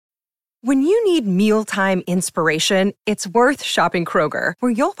When you need mealtime inspiration, it's worth shopping Kroger,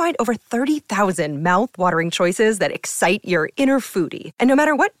 where you'll find over 30,000 mouth-watering choices that excite your inner foodie. And no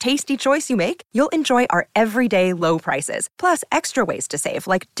matter what tasty choice you make, you'll enjoy our everyday low prices, plus extra ways to save,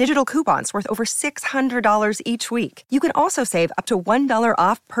 like digital coupons worth over $600 each week. You can also save up to $1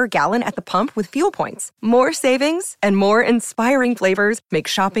 off per gallon at the pump with fuel points. More savings and more inspiring flavors make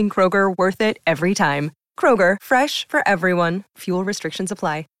shopping Kroger worth it every time. Kroger, fresh for everyone. Fuel restrictions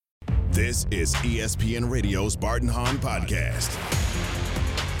apply. This is ESPN Radio's Bart and Hahn Podcast.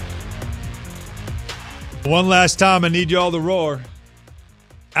 One last time, I need y'all to roar.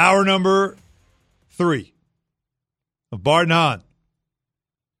 Hour number 3 of Bart and Hahn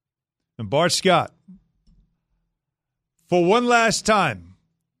and Bart Scott. For one last time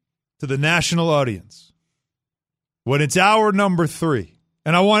to the national audience, when it's hour number 3,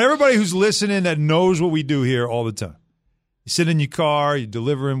 and I want everybody who's listening that knows what we do here all the time. You sit in your car, you're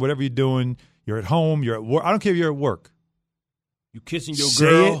delivering, whatever you're doing. You're at home, you're at work. I don't care if you're at work. You kissing your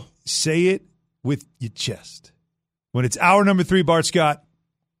girl. Say it with your chest. When it's hour number 3, Bart Scott,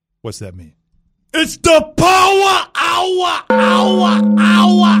 what's that mean? It's the power hour, hour,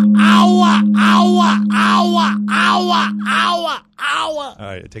 hour, hour, hour, hour, hour, hour, hour. All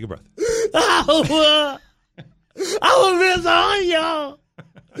right, take a breath. Hour. Hour is on, y'all.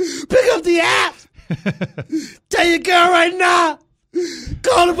 Pick up the app. Tell your girl right now.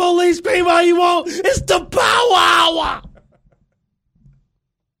 Call the police, scream all you want. It's the power hour.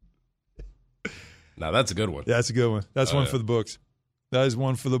 Now that's a good one. That's a good one. That's one for the books. That is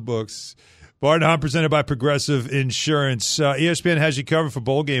one for the books. Bart and Hahn presented by Progressive Insurance. ESPN has you covered for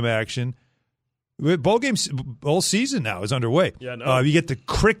bowl game action. Bowl season now is underway. Yeah, I know. You get the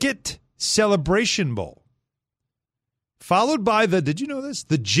Cricket Celebration Bowl. Followed by did you know this?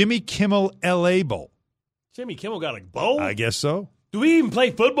 The Jimmy Kimmel L.A. Bowl. Jimmy Kimmel got a bowl? I guess so. Do we even play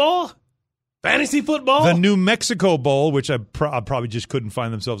football? Fantasy football? The New Mexico Bowl, which I probably just couldn't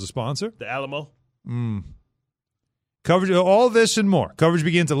find themselves a sponsor. The Alamo? Coverage, all this and more. Coverage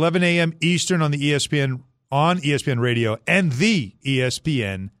begins 11 a.m. Eastern on the ESPN Radio and the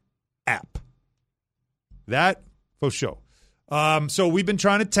ESPN app. That for sure. So we've been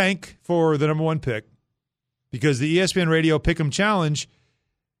trying to tank for the number 1 pick. Because the ESPN Radio Pick'em Challenge,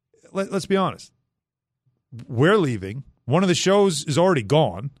 let's be honest, we're leaving. One of the shows is already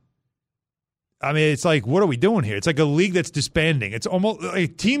gone. I mean, it's like, what are we doing here? It's like a league that's disbanding. It's almost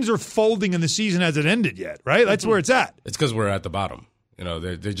like teams are folding and the season hasn't ended yet, right? That's where it's at. It's because we're at the bottom. You know,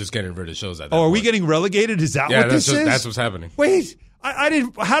 they're just getting rid of shows at that are point. we getting relegated? Is that what this is? That's what's happening. Wait, I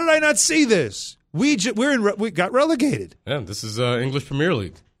didn't. How did I not see this? We got relegated. Yeah, this is English Premier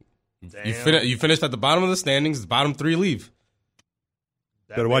League. You finished at the bottom of the standings. The bottom 3 leave.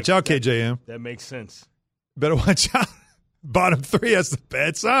 Better watch out, KJM. That makes sense. Better watch out. Bottom 3, that's a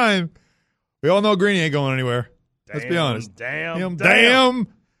bad sign. We all know Greeny ain't going anywhere. Let's be honest. Damn.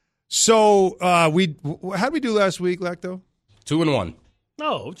 So how'd we do last week, Lacto? 2-1.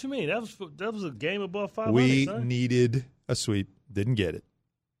 No, what you mean? That was a game above 500. We needed a sweep. Didn't get it.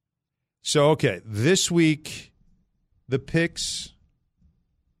 So, okay, this week, the picks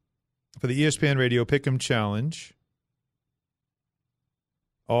for the ESPN Radio Pick'em Challenge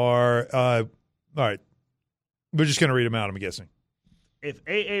are, all right, we're just going to read them out, I'm guessing. If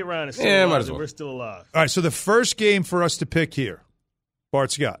A.A. Ryan is still alive, then we're still alive. All right, so the first game for us to pick here,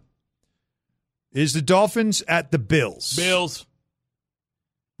 Bart Scott, is the Dolphins at the Bills. Bills.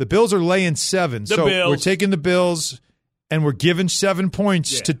 The Bills are laying 7. Bills. We're taking the Bills, and we're giving 7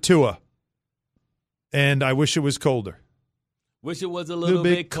 points to Tua. And I wish it was colder. Wish it was a little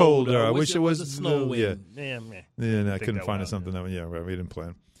bit colder. I wish it was a snow wind. Yeah, I couldn't find something that. Yeah, right. We didn't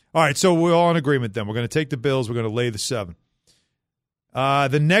plan. All right, so we're all in agreement then. We're going to take the Bills. We're going to lay the 7.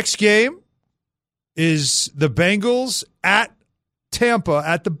 The next game is the Bengals at Tampa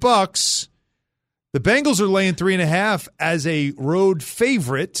at the Bucks. The Bengals are laying 3.5 as a road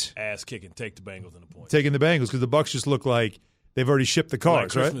favorite. Ass kicking. Take the Bengals in the point. Taking the Bengals because the Bucks just look like they've already shipped the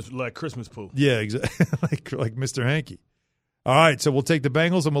cars, right? Like Christmas poo. Yeah, exactly. like Mr. Hanky. All right, so we'll take the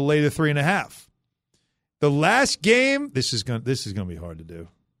Bengals and we'll lay the 3.5. The last game, this is going to be hard to do.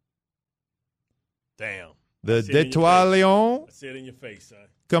 Damn. The Detroit Lions. I see it in your face, son.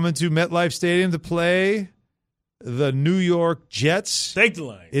 Coming to MetLife Stadium to play the New York Jets. Take the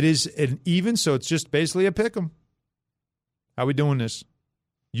line. It is an even, so it's just basically a pick 'em. How we doing this?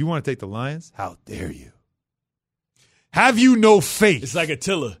 You want to take the Lions? How dare you? Have you no faith? It's like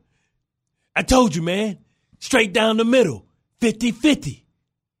Attila. I told you, man. Straight down the middle. 50-50.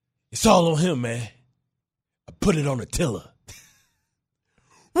 It's all on him, man. I put it on Attila.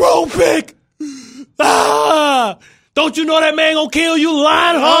 Roll pick! Ah! Don't you know that man gonna kill you,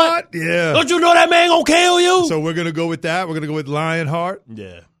 Lionheart? Yeah. Don't you know that man gonna kill you? So we're going to go with that. We're going to go with Lionheart.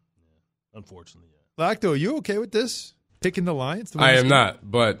 Yeah. Unfortunately. Lacto, are you okay with this? Picking the Lions? I am not,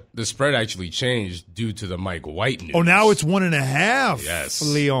 but the spread actually changed due to the Mike White news. Oh, now it's 1.5. Yes. For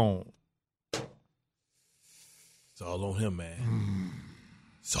Leon. It's all on him, man.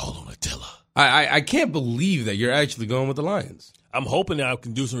 It's all on Attila. I can't believe that you're actually going with the Lions. I'm hoping that I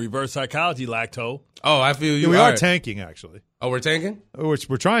can do some reverse psychology, Lacto. Oh, I feel you. Yeah, we All are right. tanking, actually. Oh, we're tanking? We're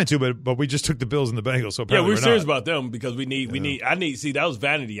trying to, but we just took the Bills and the Bengals, so Yeah, apparently we're we're serious not. about them because we need. See, that was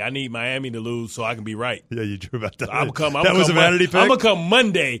vanity. I need Miami to lose so I can be right. Yeah, you drew about that. I'm that was a vanity pick? I'm gonna come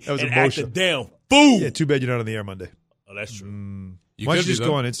Monday That was and emotional. act a damn fool. Yeah, too bad you're not on the air Monday. Oh, that's true. You Why don't could you be, just though.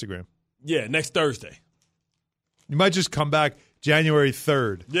 go on Instagram? Yeah, next Thursday. You might just come back January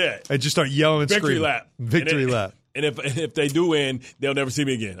 3rd. Yeah. And just start yelling and Victory screaming. lap. Victory And lap. And if they do win, they'll never see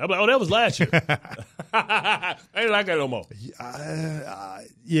me again. I'm like, oh, that was last year. I ain't like that no more.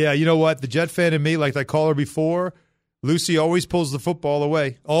 Yeah, you know what? The Jet fan in me, like I called her before, Lucy always pulls the football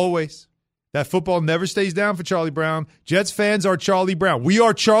away. Always. That football never stays down for Charlie Brown. Jets fans are Charlie Brown. We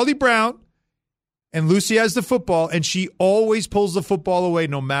are Charlie Brown, and Lucy has the football, and she always pulls the football away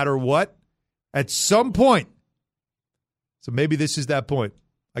no matter what. At some point. So maybe this is that point.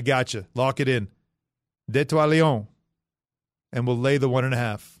 I got you. Lock it in. Détoile Lyon. And we'll lay the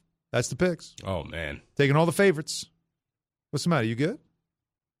 1.5. That's the picks. Oh, man. Taking all the favorites. What's the matter? You good?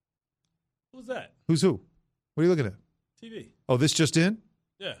 Who's that? Who's who? What are you looking at? TV. Oh, this just in?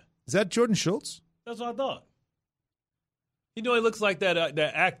 Yeah, Is that Jordan Schultz? that's what I thought. You know, he looks like that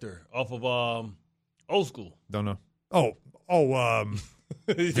actor off of Old School. Don't know.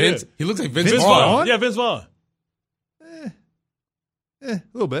 Vince. He looks like Vince Vince Vaughn. Vaughn? Yeah, Vince Vaughn. A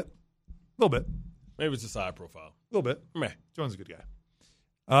little bit. Maybe it's a side profile. A little bit. Meh. Jordan's a good guy.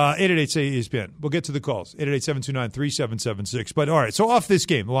 888-ESPN. We'll get to the calls. 888-729-3776. But all right, so off this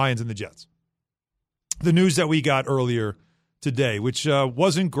game, the Lions and the Jets. The news that we got earlier today, which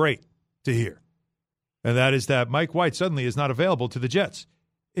wasn't great to hear, and that is that Mike White suddenly is not available to the Jets.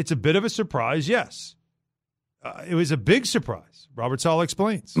 It's a bit of a surprise, yes. It was a big surprise. Robert Saleh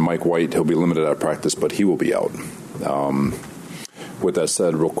explains. Mike White, he'll be limited at practice, but he will be out. With that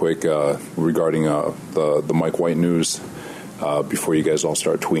said, real quick, regarding the Mike White news, before you guys all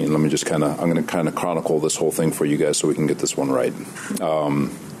start tweeting, let me just I'm going to kind of chronicle this whole thing for you guys so we can get this one right.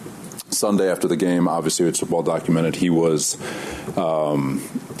 Sunday after the game, obviously it's well documented, he was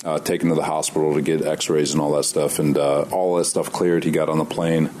taken to the hospital to get x-rays and all that stuff, and all that stuff cleared. He got on the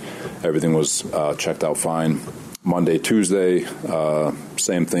plane. Everything was checked out fine. Monday, Tuesday,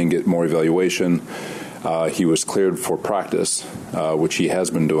 same thing, get more evaluation. He was cleared for practice, which he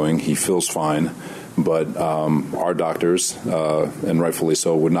has been doing. He feels fine, but our doctors, and rightfully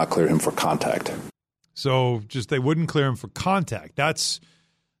so, would not clear him for contact. So just they wouldn't clear him for contact. That's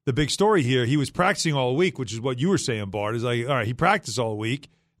the big story here. He was practicing all week, which is what you were saying, Bart. Is like, all right, he practiced all week.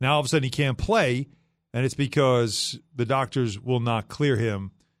 Now all of a sudden he can't play, and it's because the doctors will not clear him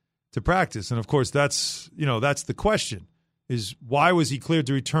to practice. And of course, that's the question: is why was he cleared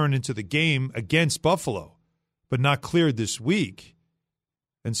to return into the game against Buffalo, but not cleared this week?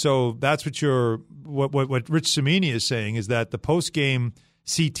 And so that's what what Rich Cimini is saying, is that the post-game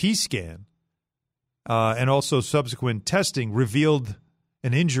CT scan and also subsequent testing revealed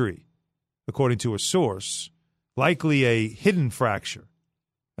an injury, according to a source, likely a hidden fracture.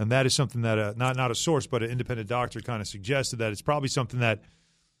 And that is something that not a source, but an independent doctor kind of suggested that it's probably something that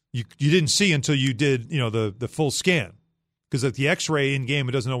you didn't see until you did the full scan, because at the X-ray in game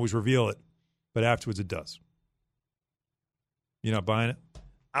it doesn't always reveal it, but afterwards it does. You're not buying it?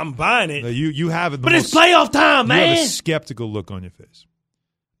 I'm buying it. No, you have it, but it's playoff time, you have man. a skeptical look on your face.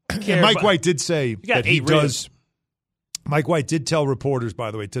 Care And Mike about- White did say got that he 8 does. ribs. Mike White did tell reporters,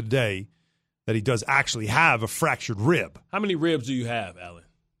 by the way, today that he does actually have a fractured rib. How many ribs do you have, Alan?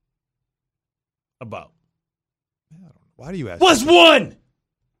 About. Why do you ask? What's one?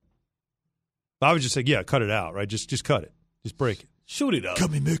 I would just say, yeah, cut it out, right? Just cut it. Just break it. Shoot it up.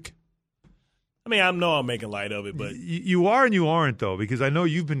 Cut me, Mick. I mean, I know I'm making light of it, but You are and you aren't, though, because I know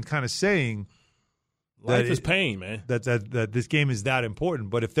you've been kind of saying life that is pain, man. that this game is that important.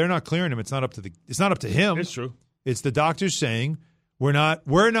 But if they're not clearing him, it's not up to him. It's true. It's the doctors saying we're not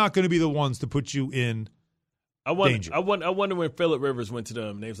going to be the ones to put you in danger. I wonder when Phillip Rivers went to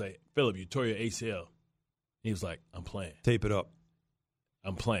them and they was like, Phillip, you tore your ACL. He was like, I'm playing. Tape it up.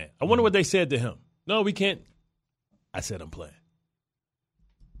 I'm playing. I wonder what they said to him. No, we can't. I said I'm playing.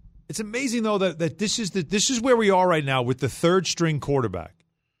 It's amazing, though, that this is where we are right now with the third string quarterback.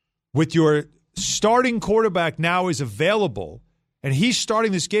 With your starting quarterback now is available, and he's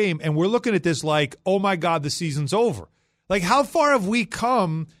starting this game, and we're looking at this like, oh, my God, the season's over. Like, how far have we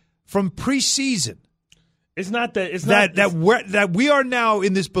come from preseason. It's not that. It's that we are now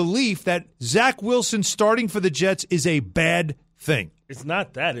in this belief that Zach Wilson starting for the Jets is a bad thing. It's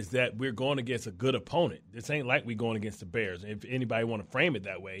not that. It's that we're going against a good opponent. This ain't like we're going against the Bears. If anybody want to frame it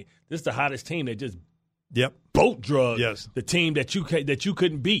that way, this is the hottest team that just boat drugged the team that you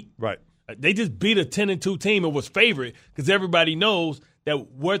couldn't beat. Right. They just beat a 10-2 team and was favored because everybody knows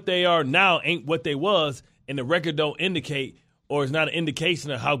that what they are now ain't what they was, and the record don't indicate or is not an indication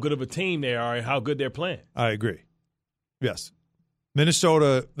of how good of a team they are and how good they're playing. I agree. Yes.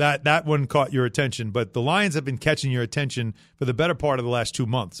 Minnesota, that one caught your attention, but the Lions have been catching your attention for the better part of the last 2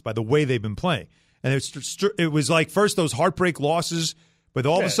 months by the way they've been playing. And it was like first those heartbreak losses, but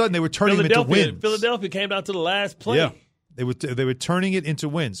all of a sudden they were turning them into wins. Philadelphia came down to the last play. Yeah, they were turning it into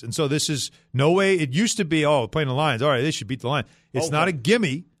wins. And so this is no way. It used to be, playing the Lions, all right, they should beat the Lions. It's not a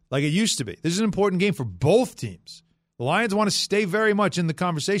gimme like it used to be. This is an important game for both teams. The Lions want to stay very much in the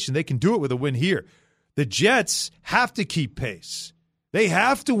conversation. They can do it with a win here. The Jets have to keep pace. They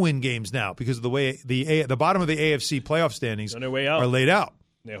have to win games now because of the way the bottom of the AFC playoff standings on their way out are laid out.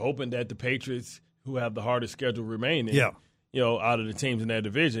 They're hoping that the Patriots, who have the hardest schedule remaining, out of the teams in that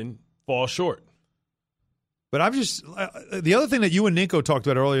division, fall short. But I'm just the other thing that you and Ninko talked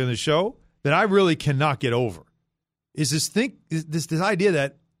about earlier in the show that I really cannot get over is this idea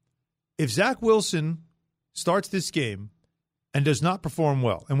that if Zach Wilson starts this game and does not perform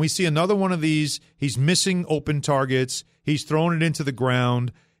well, and we see another one of these, he's missing open targets, he's throwing it into the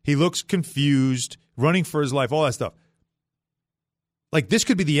ground, he looks confused, running for his life, all that stuff. Like, this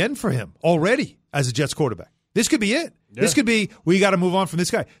could be the end for him already as a Jets quarterback. This could be it. Yeah. This could be, we got to move on from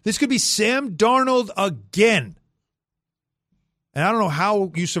this guy. This could be Sam Darnold again. And I don't know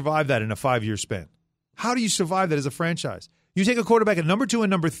how you survive that in a 5-year span. How do you survive that as a franchise? You take a quarterback at number 2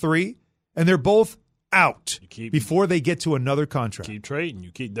 and number 3, and they're both out before they get to another contract. Keep trading.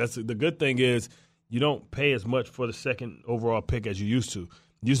 That's the good thing is you don't pay as much for the second overall pick as you used to.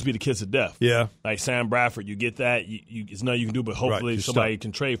 It used to be the kiss of death. Yeah. Like Sam Bradford, you get that. It's nothing you can do, but hopefully somebody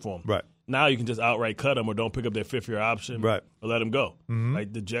can trade for him. Right. Now you can just outright cut him or don't pick up their 5th-year option or let him go. Mm-hmm.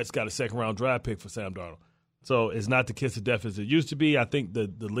 Like the Jets got a second-round draft pick for Sam Darnold. So it's not the kiss of death as it used to be. I think the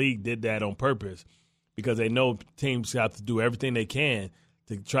league did that on purpose because they know teams have to do everything they can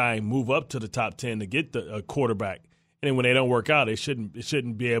to try and move up to the top 10 to get the quarterback. And then when they don't work out, it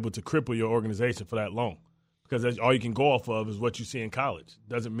shouldn't be able to cripple your organization for that long because that's all you can go off of is what you see in college.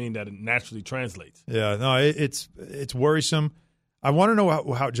 Doesn't mean that it naturally translates. Yeah, no, it's worrisome. I want to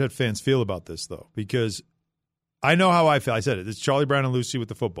know how Jet fans feel about this, though, because I know how I feel. I said it. It's Charlie Brown and Lucy with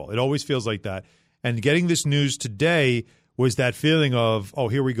the football. It always feels like that. And getting this news today was that feeling of, oh,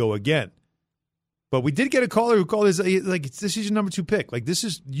 here we go again. But we did get a caller who called this, like, this is your number 2 pick. Like,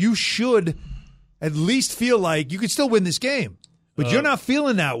 you should at least feel like you could still win this game. But you're not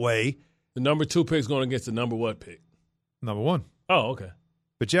feeling that way. The number 2 pick is going against the number what pick? Number 1. Oh, okay.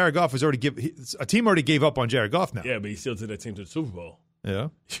 But Jared Goff was a team already gave up on Jared Goff now. Yeah, but he still took that team to the Super Bowl. Yeah. You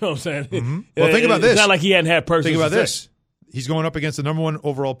know what I'm saying? Mm-hmm. Well, think about this. It's not like he hadn't had personal Think about success. this. He's going up against the number 1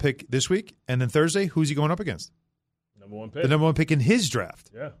 overall pick this week. And then Thursday, who's he going up against? Number 1 pick. The number 1 pick in his draft.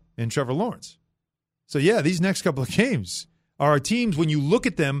 Yeah. In Trevor Lawrence. So, yeah, these next couple of games are teams, when you look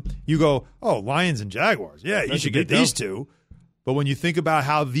at them, you go, oh, Lions and Jaguars. Yeah, you should get these two. But when you think about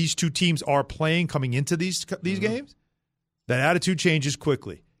how these two teams are playing coming into these games, that attitude changes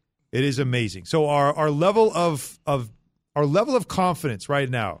quickly. It is amazing. So our level of confidence right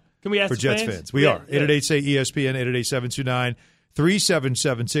now Can we ask for Jets fans? fans. We are. 888-SAY-ESPN,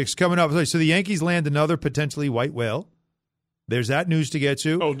 888-729-3776. Coming up, so the Yankees land another potentially white whale. There's that news to get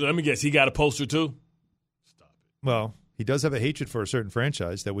to. Oh, let me guess. He got a poster too? Stop it. Well, he does have a hatred for a certain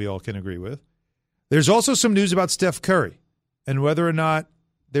franchise that we all can agree with. There's also some news about Steph Curry and whether or not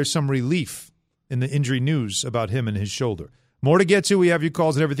there's some relief in the injury news about him and his shoulder. More to get to. We have your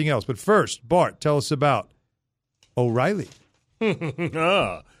calls and everything else. But first, Bart, tell us about O'Reilly.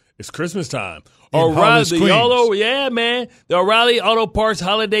 It's Christmas time. O'Reilly, man. The O'Reilly Auto Parts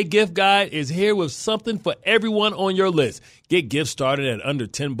Holiday Gift Guide is here with something for everyone on your list. Get gifts started at under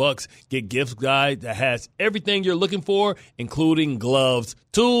 $10. Get gift guide that has everything you're looking for, including gloves,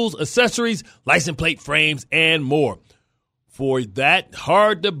 tools, accessories, license plate frames, and more. For that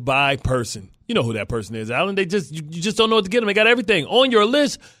hard-to-buy person. You know who that person is, Alan. You just don't know what to get them. They got everything on your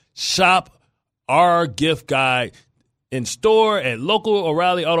list. Shop our gift guide in store at local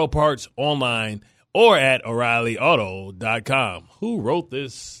O'Reilly Auto Parts online or at O'ReillyAuto.com. Who wrote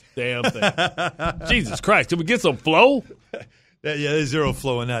this damn thing? Jesus Christ. Did we get some flow? Yeah, there's zero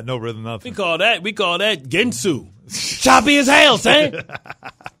flow in that. No rhythm, nothing. We call that Gensu. Choppy as hell, son.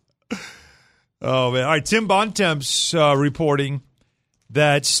 Oh, man. All right, Tim Bontemps reporting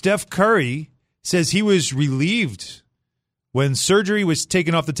that Steph Curry says he was relieved when surgery was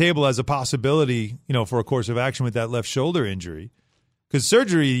taken off the table as a possibility, for a course of action with that left shoulder injury. Because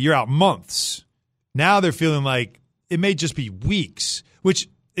surgery, you're out months. Now they're feeling like it may just be weeks, which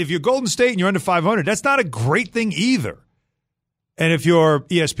if you're Golden State and you're under 500, that's not a great thing either. And if you're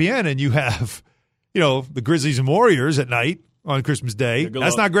ESPN and you have, the Grizzlies and Warriors at night on Christmas Day,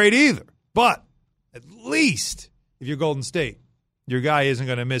 that's not great either. But at least if you're Golden State, your guy isn't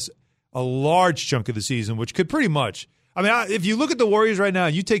going to miss a large chunk of the season, which could pretty much – if you look at the Warriors right now,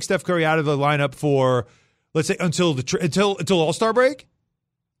 you take Steph Curry out of the lineup for, let's say, until All-Star break,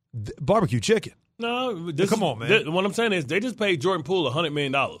 barbecue chicken. No, come on, man. What I'm saying is they just paid Jordan Poole $100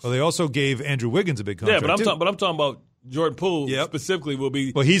 million. Well, they also gave Andrew Wiggins a big contract. Yeah, but I'm talking about Jordan Poole specifically will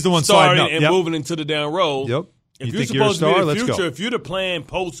be. Well, he's the one starting sliding up. and moving into the down road. Yep. If you're supposed to be the future, if you're the plan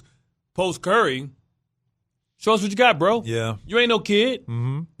post Curry, show us what you got, bro. Yeah. You ain't no kid.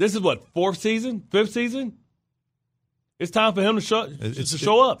 Mm-hmm. This is what, fifth season? It's time for him to show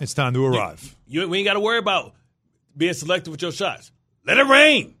up. It's time to arrive. We ain't got to worry about being selective with your shots. Let it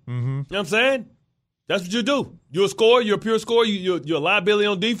rain. Mm-hmm. You know what I'm saying? That's what you do. You're a scorer. You're a pure scorer. You're a liability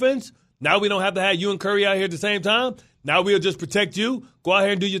on defense. Now we don't have to have you and Curry out here at the same time. Now we'll just protect you. Go out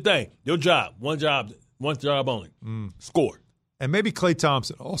here and do your thing. Your job. One job only. Score. And maybe Klay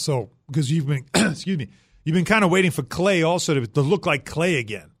Thompson also, because you've been you've been kind of waiting for Klay also to look like Klay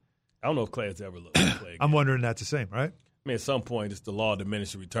again. I don't know if Klay has ever looked like Klay again. I'm wondering that's the same, right? At some point, it's the law of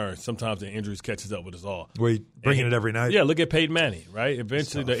diminishing returns. Sometimes the injuries catches up with us all. Where you bringing it every night? Yeah, look at Peyton Manning, right?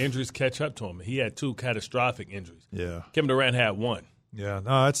 Eventually, the injuries catch up to him. He had 2 catastrophic injuries. Yeah. Kevin Durant had 1. Yeah,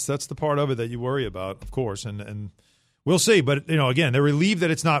 no, that's the part of it that you worry about, of course, and we'll see. But, again, they're relieved that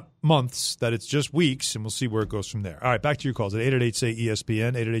it's not months, that it's just weeks, and we'll see where it goes from there. All right, back to your calls at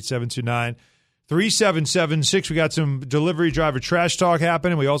 888-SAY-ESPN, 888-729-3776. We got some delivery driver trash talk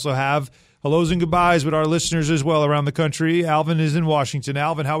happening. We also have hellos and goodbyes with our listeners as well around the country. Alvin is in Washington.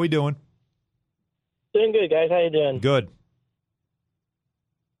 Alvin, how we doing? Doing good, guys. How you doing? Good.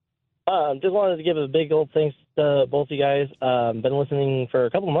 Just wanted to give a big old thanks to both you guys. Been listening for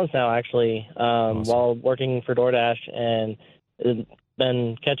a couple of months now, actually, Awesome. while working for DoorDash, and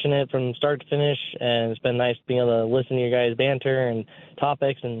been catching it from start to finish. And it's been nice being able to listen to your guys' banter and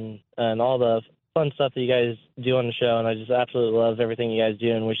topics and all the fun stuff that you guys do on the show. And I just absolutely love everything you guys do,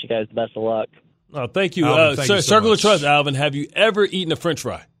 and wish you guys the best of luck. Oh, thank you. Alvin, thank you so Circle much. of Trust, Alvin. Have you ever eaten a French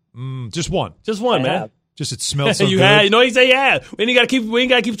fry? Just one. Just one, I man. have. Just it smells so You good. had, he said, yeah. We ain't got to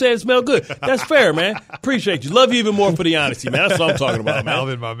keep saying it smell good. That's fair, man. Appreciate you. Love you even more for the honesty, man. That's what I'm talking about, man.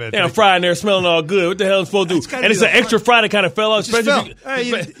 Alvin, my man. Damn, fry in there smelling all good. What the hell am I supposed to do? gotta And it's be an like extra fry that kind of fell off. Just Especially fell.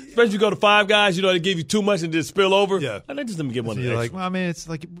 especially if you go to Five Guys, they give you too much and just spill over. Yeah. And then just let me get one of the You're extra. like, well, I mean, it's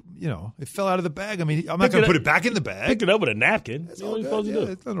like, it fell out of the bag. I mean, I'm not going to put it back in the bag. Pick it up with a napkin. That's You know all what you're good. supposed to Yeah, do.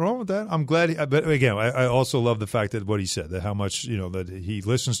 there's nothing wrong with that. I'm glad. But again, I also love the fact that what he said, that how much, that he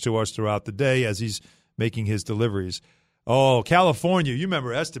listens to us throughout the day as he's making his deliveries. Oh, California. You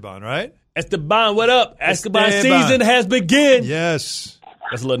remember Esteban, right? Esteban, what up? Esteban Esteban. season has begun. Yes.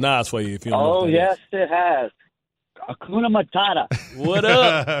 That's a little Nas for you if you don't know. Oh, what that yes, it has. Hakuna Matata. is. What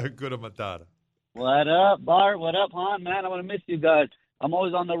up? Good Matata. What up, Bart? What up, hon? Man, I'm going to miss you guys. I'm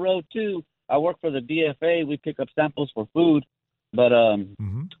always on the road, too. I work for the DFA. We pick up samples for food. But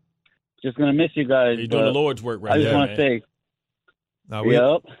just going to miss you guys. You're doing the Lord's work right I just there, want to man. say, No, we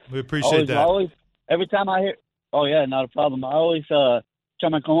yep. appreciate that. Always, every time I hear, oh, yeah, not a problem. I always, time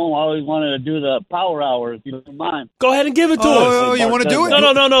I come home, I always wanted to do the power hour, if you don't mind. Go ahead and give it to us. Oh, you want to do it?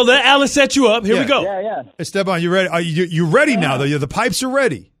 No. Let Alan set you up. Here we go. Yeah. Esteban, you ready? Are you ready now, though? The pipes are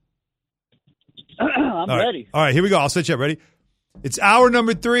ready. I'm All right. ready. All right, here we go. I'll set you up. Ready? It's hour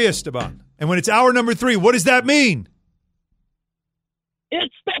number 3, Esteban. And when it's hour number 3, what does that mean?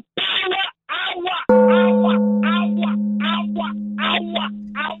 It's the power hour.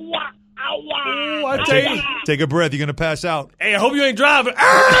 Ooh, I tell you. Take a breath. You're going to pass out. Hey, I hope you ain't driving. Man.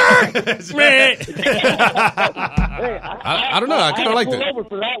 I don't know. I kind of like pulled that. over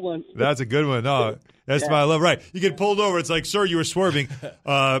for that one. That's a good one. No, that's my love. Right. You get pulled over. It's like, sir, you were swerving.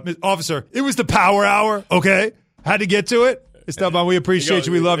 Officer, it was the power hour. Okay. Had to get to it. Esteban, we appreciate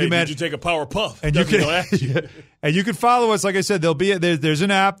you. We love you, man. Did you take a power puff? And you Doesn't know that? can, and you can follow us. Like I said, there's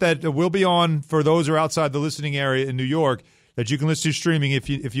an app that will be on for those who are outside the listening area in New York that you can listen to streaming if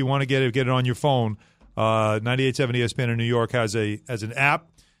you want to get it on your phone. 98.7 ESPN in New York has an app,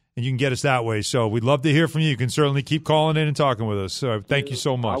 and you can get us that way. So we'd love to hear from you. You can certainly keep calling in and talking with us. So thank you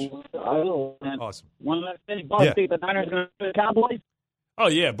so much. I will, man. Awesome. One last thing. Boss, Yeah. think the Niners going to the Cowboys? Oh,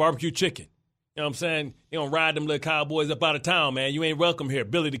 yeah, barbecue chicken. You know what I'm saying? You don't ride them little cowboys up out of town, man. You ain't welcome here.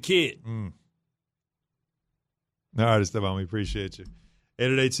 Billy the Kid. All right, Esteban, we appreciate you.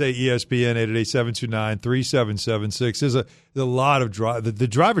 888-SAY-ESPN, 888-729-3776. There's a lot of the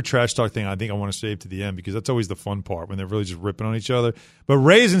driver trash talk thing. I think I want to save to the end because that's always the fun part when they're really just ripping on each other. But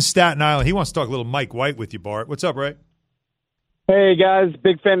Ray's in Staten Island. He wants to talk a little Mike White with you, Bart. What's up, Ray? Hey, guys.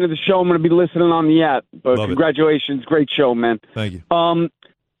 Big fan of the show. I'm going to be listening on the app. But Love congratulations. Great show, man. Thank you. I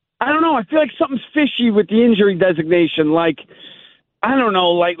don't know. I feel like something's fishy with the injury designation. Like, I don't know.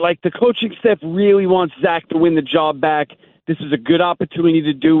 Like the coaching staff really wants Zach to win the job back. This is a good opportunity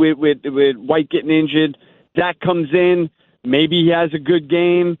to do it with White getting injured. Zach comes in. Maybe he has a good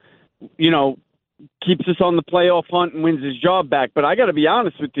game, keeps us on the playoff hunt and wins his job back. But I got to be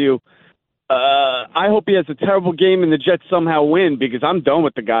honest with you. I hope he has a terrible game and the Jets somehow win because I'm done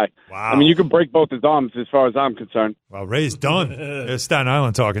with the guy. Wow. I mean, you could break both his arms as far as I'm concerned. Well, Ray's done. There's Staten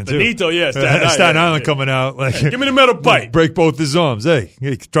Island talking, too. Benito, yeah. Staten Island coming out. Like, give me the metal pipe. Break both his arms. Hey,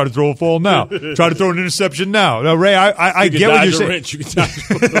 try to throw a ball now. Try to throw an interception now. No, Ray, I get what you're saying.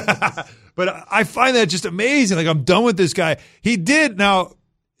 But I find that just amazing. Like, I'm done with this guy. He did. Now,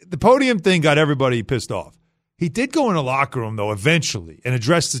 the podium thing got everybody pissed off. He did go in the locker room, though, eventually, and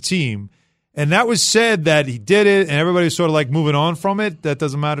address the team. And that was said that he did it, and everybody's sort of like moving on from it. That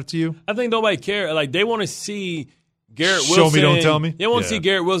doesn't matter to you? I think nobody cares. Like, they want to see Garrett Wilson. Show me, don't tell me? They want to see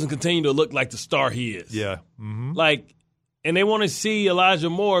Garrett Wilson continue to look like the star he is. Yeah. Mm-hmm. Like, and they want to see Elijah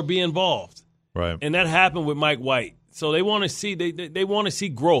Moore be involved. Right. And that happened with Mike White. So they want to see they want to see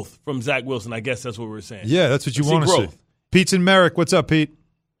growth from Zach Wilson. I guess that's what we're saying. Yeah, that's what you want to see. Pete's in Merrick. What's up, Pete?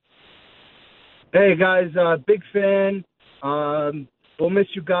 Hey, guys. Big fan. We'll miss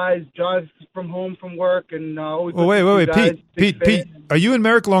you guys. Drive from home from work and always. Oh, wait, Pete. Are you in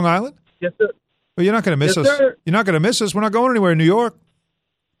Merrick, Long Island? Yes, sir. Well, you're not going to miss us. Sir. You're not going to miss us. We're not going anywhere in New York.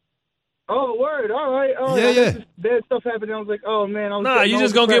 Oh, word. All right. Yeah. Bad stuff happened. I was like, oh man. You're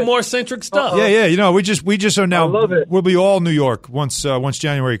just gonna get more centric stuff. Yeah. We just are now. I love it. We'll be all New York once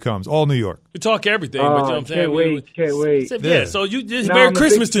January comes. All New York. We talk everything, but you know what I'm saying? Can't wait. Yeah. So you just Merry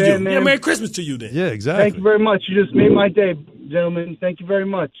Christmas to you. Yeah, Merry Christmas to you then. Yeah, exactly. Thank you very much. You just made my day, gentlemen. Thank you very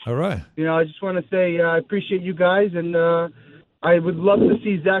much. All right. I just want to say I appreciate you guys, and I would love to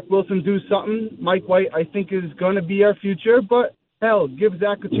see Zach Wilson do something. Mike White, I think, is going to be our future, but. Hell, give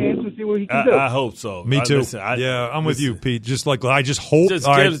Zach a chance and see what he can do. I hope so. Me too. I'm with you, Pete. Just like I just hope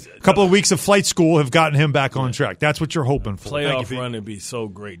a couple of weeks of flight school have gotten him back on track. That's what you're hoping for. Playoff run would be so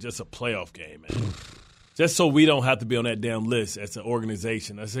great. Just a playoff game, man. Just so we don't have to be on that damn list as an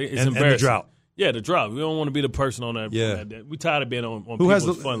organization. It's embarrassing. And the drought. Yeah, the drought. We don't want to be the person on that. Yeah. We're tired of being on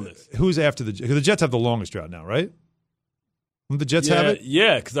people's fun list. Who's after the – because the Jets have the longest drought now, right? Don't the Jets have it?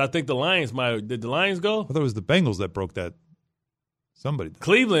 Yeah, because I think the Lions might – did the Lions go? I thought it was the Bengals that broke that. Somebody did.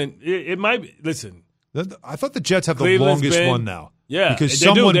 Cleveland, it might be. Listen. I thought the Jets have the longest one now. Yeah. Because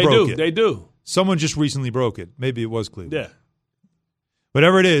someone broke it. They do. Someone just recently broke it. Maybe it was Cleveland. Yeah.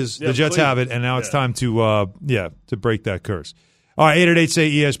 Whatever it is, the Jets have it, and now it's time to break that curse. All right,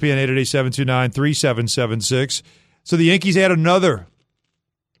 888-SAY-ESPN, 888-729-3776. So the Yankees had another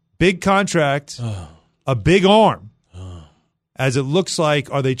big contract, a big arm, as it looks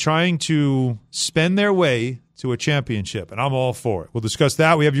like, are they trying to spend their way to a championship? And I'm all for it. We'll discuss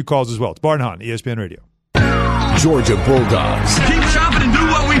that. We have your calls as well. It's Bart and Hahn, ESPN Radio. Georgia Bulldogs. Keep chopping and do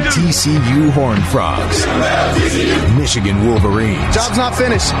what we do. TCU Horned Frogs. Michigan Wolverines. Job's not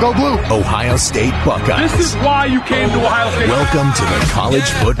finished. Go blue. Ohio State Buckeyes. This is why you came to Ohio State. Welcome to the College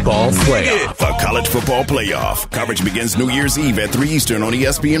Football Playoff. The College Football Playoff. Coverage begins New Year's Eve at 3 Eastern on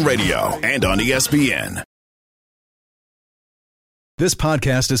ESPN Radio and on ESPN. This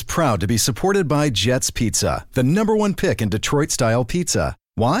podcast is proud to be supported by Jets Pizza, the #1 pick in Detroit-style pizza.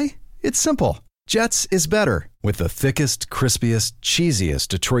 Why? It's simple. Jets is better. With the thickest, crispiest, cheesiest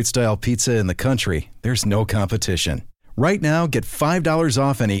Detroit-style pizza in the country, there's no competition. Right now, get $5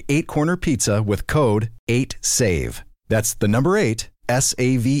 off any 8-corner pizza with code 8SAVE. That's the number 8,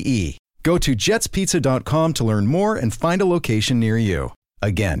 S-A-V-E. Go to jetspizza.com to learn more and find a location near you.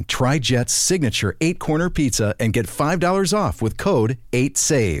 Again, try Jet's signature 8-corner pizza and get $5 off with code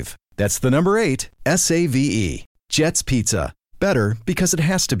 8SAVE. That's the number 8, S-A-V-E. Jet's Pizza. Better because it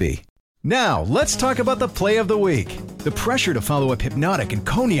has to be. Now, let's talk about the play of the week. The pressure to follow up Hypnotic and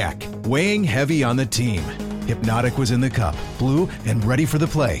Cognac, weighing heavy on the team. Hypnotic was in the cup, blue, and ready for the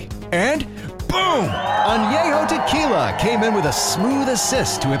play. And boom! Añejo Tequila came in with a smooth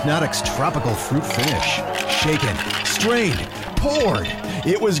assist to Hypnotic's tropical fruit finish. Shaken, strained, poured.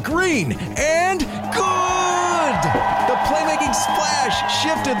 It was green and good! The playmaking splash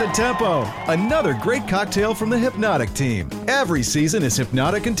shifted the tempo. Another great cocktail from the Hypnotic team. Every season is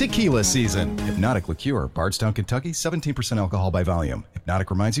Hypnotic and Tequila season. Hypnotic Liqueur, Bardstown, Kentucky, 17% alcohol by volume.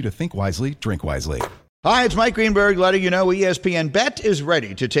 Hypnotic reminds you to think wisely, drink wisely. Hi, it's Mike Greenberg letting you know ESPN Bet is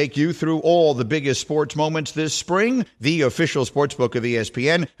ready to take you through all the biggest sports moments this spring. The official sportsbook of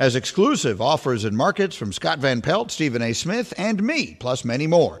ESPN has exclusive offers and markets from Scott Van Pelt, Stephen A. Smith, and me, plus many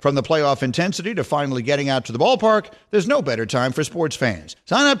more. From the playoff intensity to finally getting out to the ballpark, there's no better time for sports fans.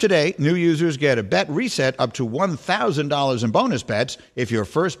 Sign up today. New users get a bet reset up to $1,000 in bonus bets if your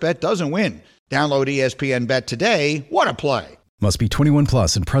first bet doesn't win. Download ESPN Bet today. What a play. Must be 21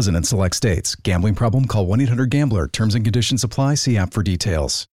 plus and present in select states. Gambling problem? Call 1-800-GAMBLER. Terms and conditions apply. See app for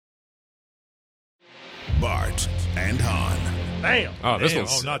details. Bart and Hahn. Damn. Oh, this Damn.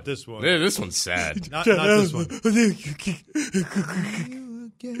 one's not this one. Yeah, this one's sad. not this one.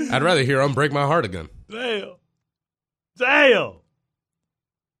 I'd rather hear "Unbreak My Heart" again. Damn.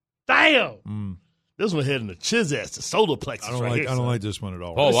 This one hitting the chiz ass, the solar plexus. I don't like this one at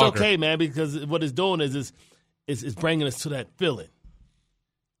all. Paul it's Walker. Okay, man, because what it's doing is it's bringing us to that feeling.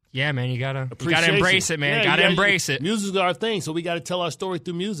 Yeah, man, you gotta embrace it, man. Gotta embrace it. Music's our thing, so we gotta tell our story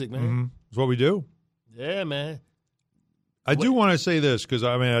through music, man. Mm-hmm. It's what we do. Yeah, man. I do want to say this because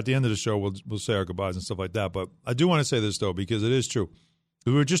at the end of the show we'll say our goodbyes and stuff like that. But I do want to say this though because it is true.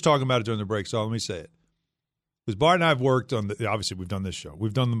 We were just talking about it during the break, so let me say it. Because Bart and I have worked on obviously we've done this show.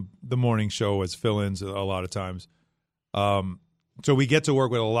 We've done the morning show as fill-ins a lot of times. So we get to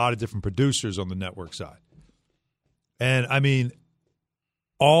work with a lot of different producers on the network side. And,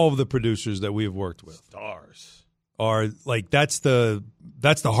 all of the producers that we have worked with stars are like that's the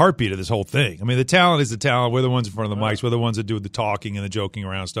heartbeat of this whole thing. The talent is the talent. We're the ones in front of the mics. We're the ones that do the talking and the joking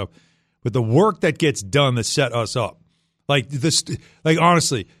around stuff. But the work that gets done to set us up,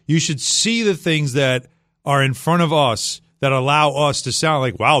 honestly, you should see the things that are in front of us that allow us to sound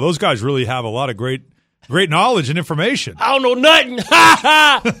like, wow, those guys really have a lot of great knowledge and information. I don't know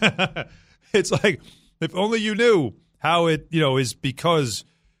nothing. It's like if only you knew how it, is because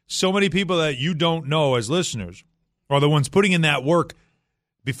so many people that you don't know as listeners are the ones putting in that work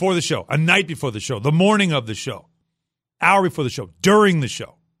before the show, a night before the show, the morning of the show, hour before the show, during the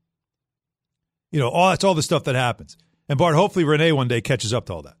show. That's all the stuff that happens. And Bart, hopefully Renee one day catches up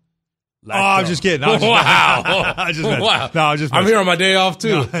to all that. I'm just kidding. Wow. Wow. I'm here on my day off,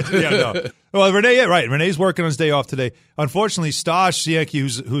 too. No. Well, Renee, right. Renee's working on his day off today. Unfortunately, Stash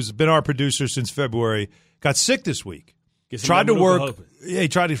Sienke, who's been our producer since February, got sick this week. Tried to work. Yeah, he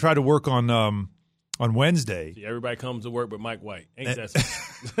tried to work on Wednesday. See, everybody comes to work but Mike White. Ain't that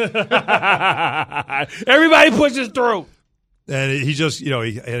something? Everybody pushes through. And he just,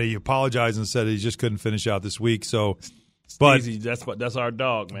 he apologized and said he just couldn't finish out this week. So, but easy. That's our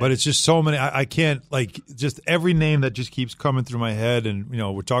dog, man. But it's just so many. I can't just every name that just keeps coming through my head. And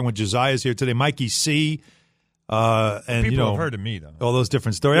we're talking with Josiah's here today, Mikey C. And people have heard of me though. All those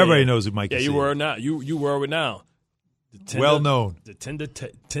different stories. Everybody knows who Mikey C. Yeah, you were now. You were now. Well known. The tender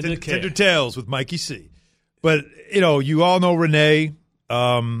tales with Mikey C. But you all know Renee,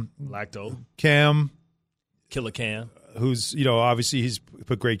 Lacto, Cam, Killer Cam, who's obviously he's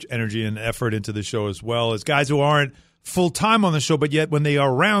put great energy and effort into the show as well as guys who aren't full time on the show, but yet when they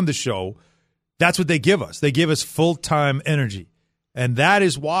are around the show, that's what they give us. They give us full time energy. And that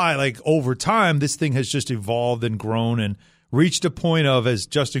is why, over time, this thing has just evolved and grown and reached a point of, as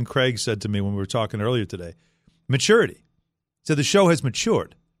Justin Craig said to me when we were talking earlier today, maturity. So the show has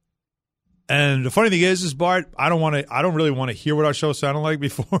matured. And the funny thing is Bart, I don't really want to hear what our show sounded like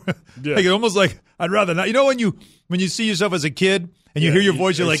before. Yeah. It's almost like I'd rather not. When you see yourself as a kid and you hear your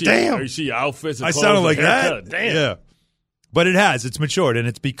voice, you're like, damn. You see your outfits and I sounded like that. Damn. Yeah. But it's matured, and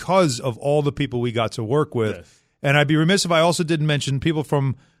it's because of all the people we got to work with. Yes. And I'd be remiss if I also didn't mention people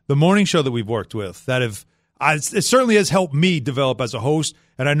from the morning show that we've worked with that have it certainly has helped me develop as a host.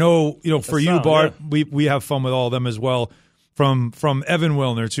 And I know, for you, Bart, yeah. we have fun with all of them as well. From Evan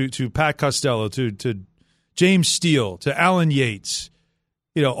Wilner to Pat Costello to James Steele to Alan Yates,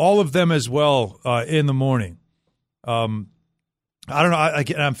 all of them as well in the morning. I don't know.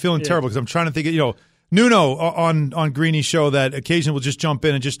 I'm feeling terrible because I'm trying to think of, Nuno on Greeny's show that occasionally will just jump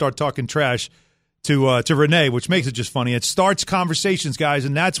in and just start talking trash to Renee, which makes it just funny. It starts conversations, guys,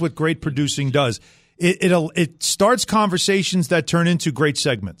 and that's what great producing does. It starts conversations that turn into great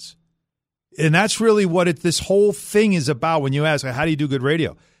segments. And that's really what this whole thing is about when you ask, how do you do good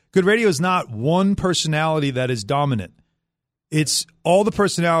radio? Good radio is not one personality that is dominant. It's all the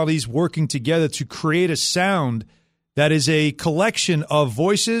personalities working together to create a sound that is a collection of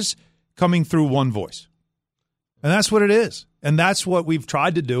voices coming through one voice. And that's what it is. And that's what we've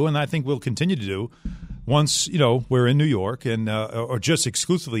tried to do, and I think we'll continue to do once, we're in New York and or just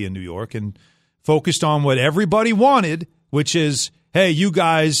exclusively in New York and focused on what everybody wanted, which is, hey, you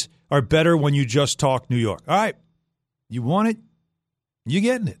guys are better when you just talk New York. All right. You want it? You're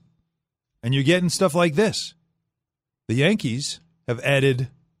getting it. And you're getting stuff like this. The Yankees have added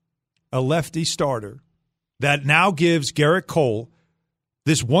a lefty starter that now gives Garrett Cole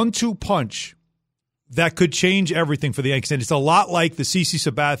this 1-2 punch that could change everything for the Yankees. And it's a lot like the CeCe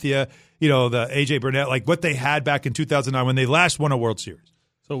Sabathia, the A.J. Burnett, like what they had back in 2009 when they last won a World Series.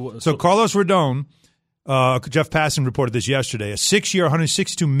 So Carlos Rodon, Jeff Passan reported this yesterday, a 6-year,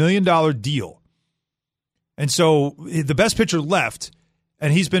 $162 million deal. And so the best pitcher left,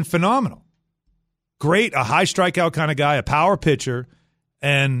 and he's been phenomenal. Great, a high strikeout kind of guy, a power pitcher.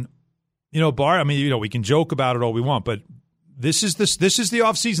 And, Bart, we can joke about it all we want, but this is the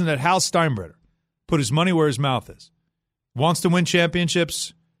offseason that Hal Steinbrenner put his money where his mouth is. Wants to win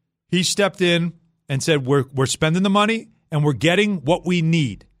championships. He stepped in and said, we're spending the money and we're getting what we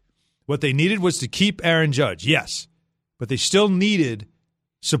need. What they needed was to keep Aaron Judge, yes. But they still needed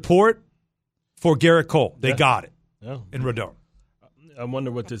support for Garrett Cole. They got it in Rodon. I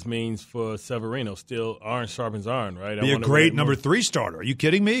wonder what this means for Severino. Still, iron sharpens iron, right? Be a great number 3 starter. Are you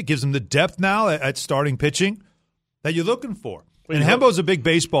kidding me? It gives him the depth now at starting pitching that you're looking for. And Hembo's a big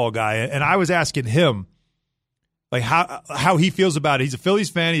baseball guy, and I was asking him like how he feels about it. He's a Phillies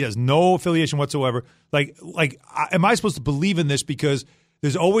fan. He has no affiliation whatsoever. Like, am I supposed to believe in this? Because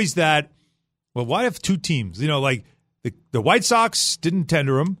there's always that, well, why have 2 teams? Like the White Sox didn't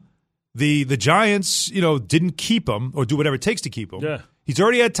tender him. The Giants, didn't keep him or do whatever it takes to keep him. Yeah. He's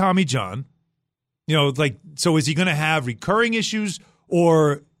already had Tommy John. So is he going to have recurring issues,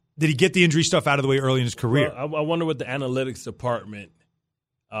 or did he get the injury stuff out of the way early in his career? Well, I wonder what the analytics department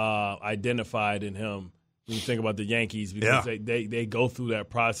identified in him when you think about the Yankees, because they go through that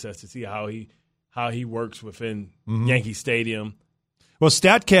process to see how he works within Yankee Stadium. Well,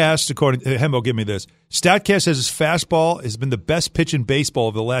 StatCast, according to Hembo, give me this. StatCast says his fastball has been the best pitch in baseball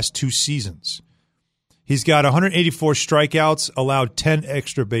over the last 2 seasons. He's got 184 strikeouts, allowed 10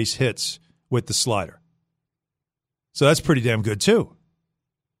 extra base hits with the slider. So that's pretty damn good, too.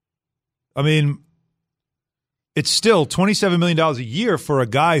 I mean, it's still $27 million a year for a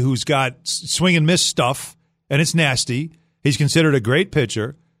guy who's got swing and miss stuff, and it's nasty. He's considered a great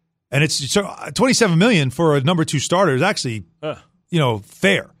pitcher. And it's so $27 million for a number 2 starter is actually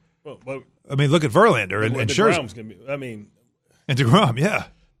fair. Well, I mean, look at Verlander and Scherzer. And DeGrom, yeah.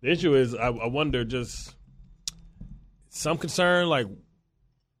 The issue is, I wonder, just some concern, like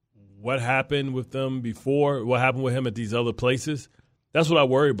what happened with them before, what happened with him at these other places. That's what I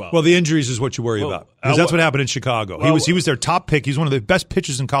worry about. Well, the injuries is what you worry about, because that's what happened in Chicago. Well, he was their top pick. He's one of the best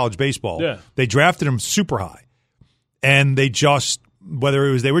pitchers in college baseball. Yeah. They drafted him super high, and they just, whether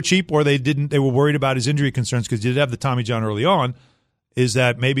it was they were cheap or they were worried about his injury concerns because he did have the Tommy John early on. Is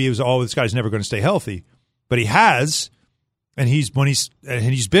that maybe it was, this guy's never going to stay healthy, but he has, and he's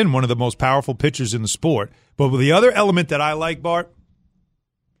been one of the most powerful pitchers in the sport. But with the other element that I like, Bart,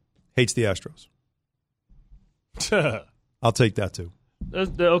 hates the Astros. I'll take that too.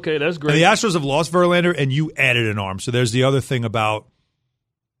 Okay, that's great. And the Astros have lost Verlander, and you added an arm. So there's the other thing about,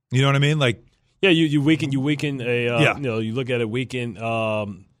 you know what I mean? Like, yeah, you weaken a you look at a weakened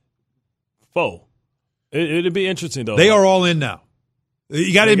foe. It'd be interesting though. They are all in now.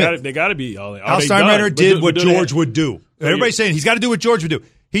 You got to admit, they got to be all in. Hal Steinbrenner did what George would do. Everybody's saying he's got to do what George would do.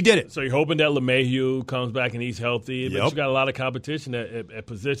 He did it. So you're hoping that LeMahieu comes back and he's healthy. But you got a lot of competition at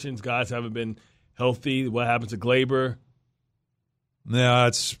positions. Guys haven't been healthy. What happens to Glaber? Yeah,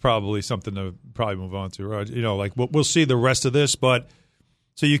 that's probably something to probably move on to. Right? We'll see the rest of this. But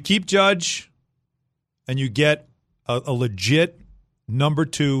so you keep Judge, and you get a legit number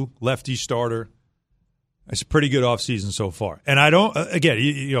 2 lefty starter. It's a pretty good offseason so far. And I don't, again,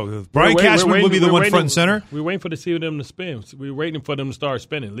 Brian Cashman will be the one front and center. We're waiting for them to spin. We're waiting for them to start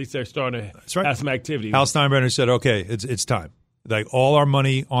spinning. At least they're starting to have some activity. Hal Steinbrenner said, okay, it's time. Like all our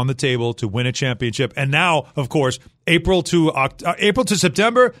money on the table to win a championship. And now, of course, April to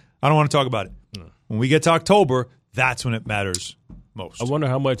September, I don't want to talk about it. No. When we get to October, that's when it matters most. I wonder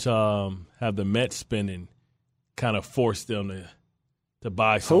how much have the Mets spending kind of forced them to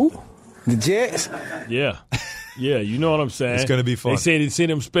buy something. Who? The Jets? Yeah. Yeah, you know what I'm saying? It's going to be fun. They see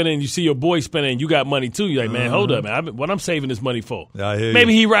them spending. You see your boy spending, you got money too. You're like, man, hold up, man. What I'm saving this money for? I hear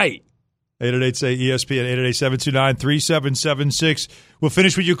Maybe you. he right. 888-SAY-ESPN, 888-729-3776. We'll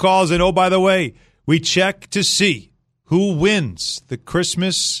finish with your calls. And, oh, by the way, we check to see who wins the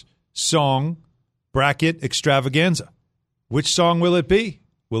Christmas song bracket extravaganza. Which song will it be?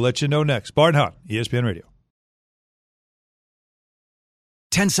 We'll let you know next. Bart Hunt, ESPN Radio.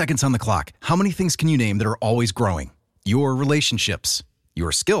 10 seconds on the clock. How many things can you name that are always growing? Your relationships,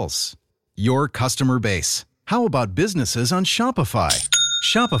 your skills, your customer base. How about businesses on Shopify?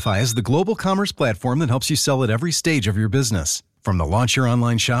 Shopify is the global commerce platform that helps you sell at every stage of your business. From the launch your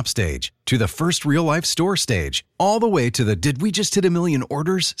online shop stage to the first real-life store stage, all the way to the did we just hit a million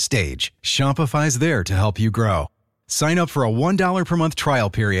orders stage, Shopify's there to help you grow. Sign up for a $1 per month trial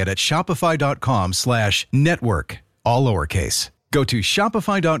period at shopify.com/network, all lowercase. Go to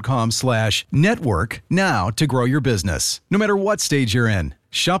shopify.com/network now to grow your business, no matter what stage you're in.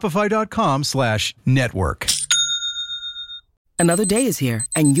 Shopify.com/network. Another day is here,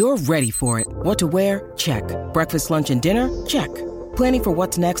 and you're ready for it. What to wear? Check. Breakfast, lunch, and dinner? Check. Planning for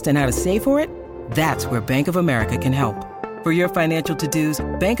what's next and how to save for it? That's where Bank of America can help. For your financial to-dos,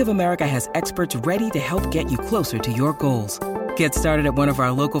 Bank of America has experts ready to help get you closer to your goals. Get started at one of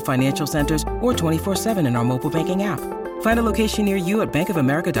our local financial centers or 24/7 in our mobile banking app. Find a location near you at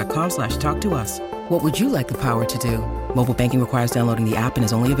bankofamerica.com/talktous. What would you like the power to do? Mobile banking requires downloading the app and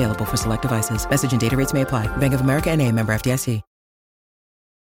is only available for select devices. Message and data rates may apply. Bank of America NA, member FDIC.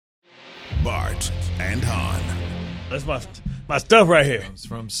 Bart and Hahn. That's my stuff right here. Comes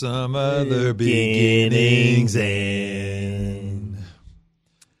from some other beginnings and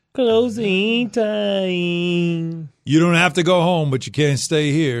closing time. You don't have to go home, but you can't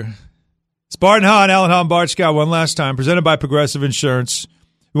stay here. It's Bart and Hahn, Alan Hahn, Bart Scott, one last time, presented by Progressive Insurance.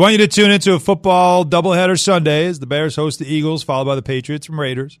 We want you to tune into a football doubleheader Sunday as the Bears host the Eagles, followed by the Patriots and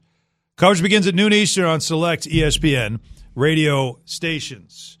Raiders. Coverage begins at noon Eastern on select ESPN radio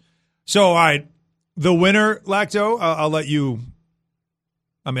stations. So, all right, the winner, Lacto, I'll let you.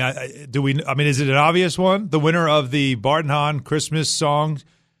 I mean, is it an obvious one? The winner of the Bart and Hahn Christmas song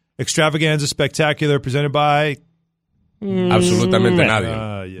extravaganza spectacular presented by Absolutamente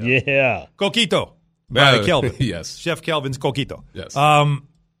nadie. Yeah. Coquito by Kelvin. Yes. Chef Kelvin's Coquito. Yes.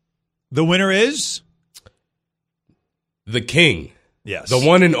 The winner is? The King. Yes. The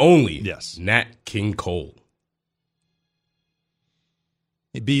one and only. Yes. Nat King Cole.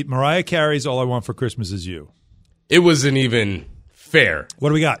 He beat Mariah Carey's All I Want for Christmas Is You. It wasn't even fair. What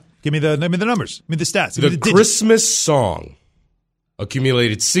do we got? Give me the numbers. Give me the stats. The Christmas song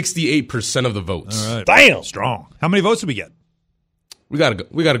accumulated 68% of the votes. All right. Damn. Strong. How many votes did we get? We got a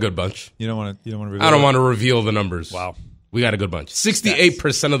good bunch. You don't want to reveal. I don't want to reveal the numbers. Wow. We got a good bunch.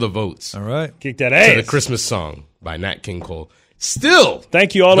 68% of the votes. All right. Kick that ass. To the Christmas song by Nat King Cole. Still,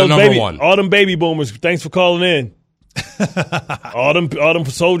 thank you all the those number baby, one. all them baby boomers. Thanks for calling in. all them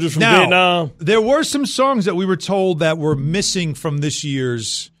soldiers from Vietnam. There were some songs that we were told that were missing from this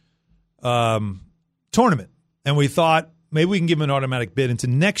year's tournament, and we thought maybe we can give them an automatic bid into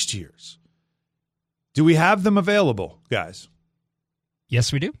next year's. Do we have them available, guys?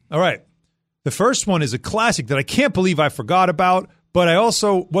 Yes, we do. All right. The first one is a classic that I can't believe I forgot about, but I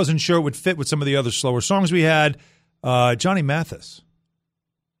also wasn't sure it would fit with some of the other slower songs we had. Johnny Mathis.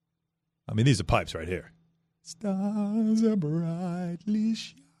 I mean, these are pipes right here. Stars are brightly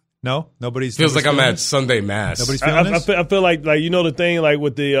shining. No? Nobody's feels like I'm at this? Sunday Mass. Nobody's feeling this? I feel like you know the thing like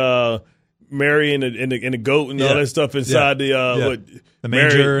with the Mary and the goat and all that stuff inside the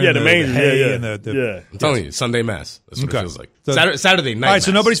manger, Mary, the manger, hay and I'm telling you, Sunday Mass. That's what it feels like. So, Saturday night. All right, Mass.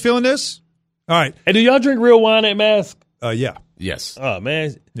 so nobody's feeling this? All right. And do y'all drink real wine at Mass? Yeah. Yes. Oh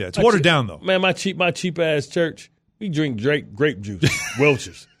man. Yeah, it's watered down though. Man, my cheap ass church, we drink grape juice,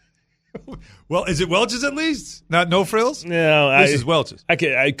 Welch's. Well, is it Welch's at least? No frills? No, this is Welch's.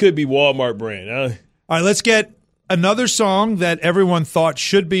 I could be Walmart brand. All right, let's get another song that everyone thought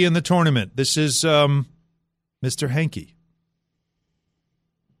should be in the tournament. This is Mr. Hanky.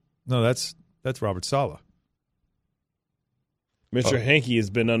 No, that's Robert Saleh. Mr. Hanky has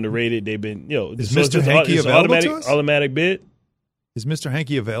been underrated. They've been, is Mr. Hanky available to us? Automatic bid. Is Mr.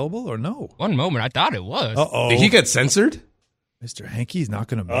 Hanky available or no? One moment, I thought it was. Uh-oh. Did he get censored? Mr. Hanky's not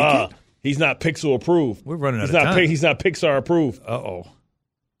going to make it. He's not Pixel approved. We're running out of time. He's not Pixar approved. Uh-oh.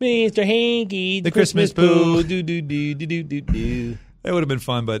 Mr. Hanky, the Christmas poo. Do. That would have been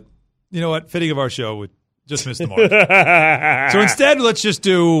fun, but you know what? Fitting of our show would just miss the mark. So instead, let's just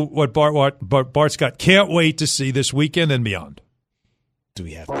do what Bart Scott can't wait to see this weekend and beyond. Do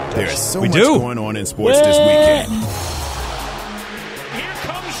we have to? There's so much going on in sports this weekend. Here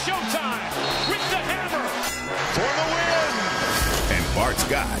comes showtime with the hammer for the win. And Bart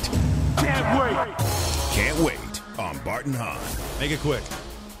Scott can't wait on Bart and Hahn. Make it quick.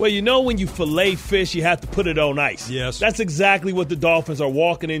 Well, when you fillet fish, you have to put it on ice. Yes. That's exactly what the Dolphins are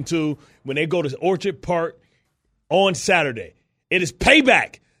walking into when they go to Orchard Park on Saturday. It is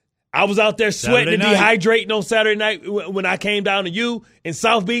payback. I was out there sweating and dehydrating on Saturday night when I came down to you in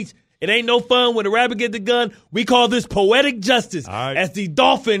South Beach. It ain't no fun when the rabbit get the gun. We call this poetic justice as the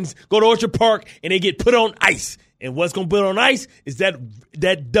Dolphins go to Orchard Park and they get put on ice. And what's going to put on ice is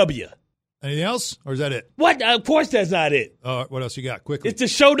that W. Anything else, or is that it? What? Of course that's not it. What else you got? Quickly. It's the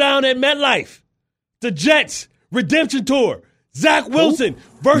showdown at MetLife. The Jets Redemption Tour. Zach Wilson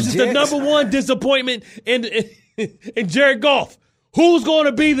versus the number one disappointment in Jared Goff. Who's going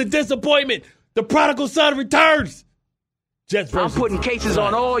to be the disappointment? The prodigal son returns. Jets versus. I'm putting cases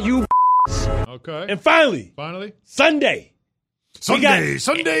on all you. Okay. And finally. Sunday. Sunday.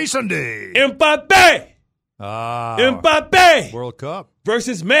 Mbappe. Mbappe. World Cup.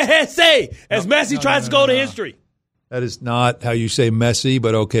 Versus Messi as Messi tries to go to history. That is not how you say Messi,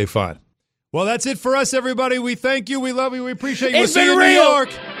 but okay, fine. Well, that's it for us, everybody. We thank you. We love you. We appreciate you. It's we'll see you in been New real. York.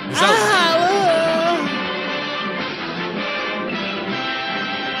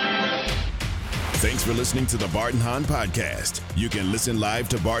 Thanks for listening to the Bart and Hahn Podcast. You can listen live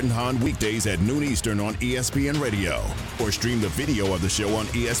to Bart and Hahn weekdays at noon Eastern on ESPN Radio or stream the video of the show on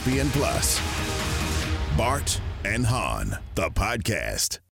ESPN+. Bart and Hahn, the podcast.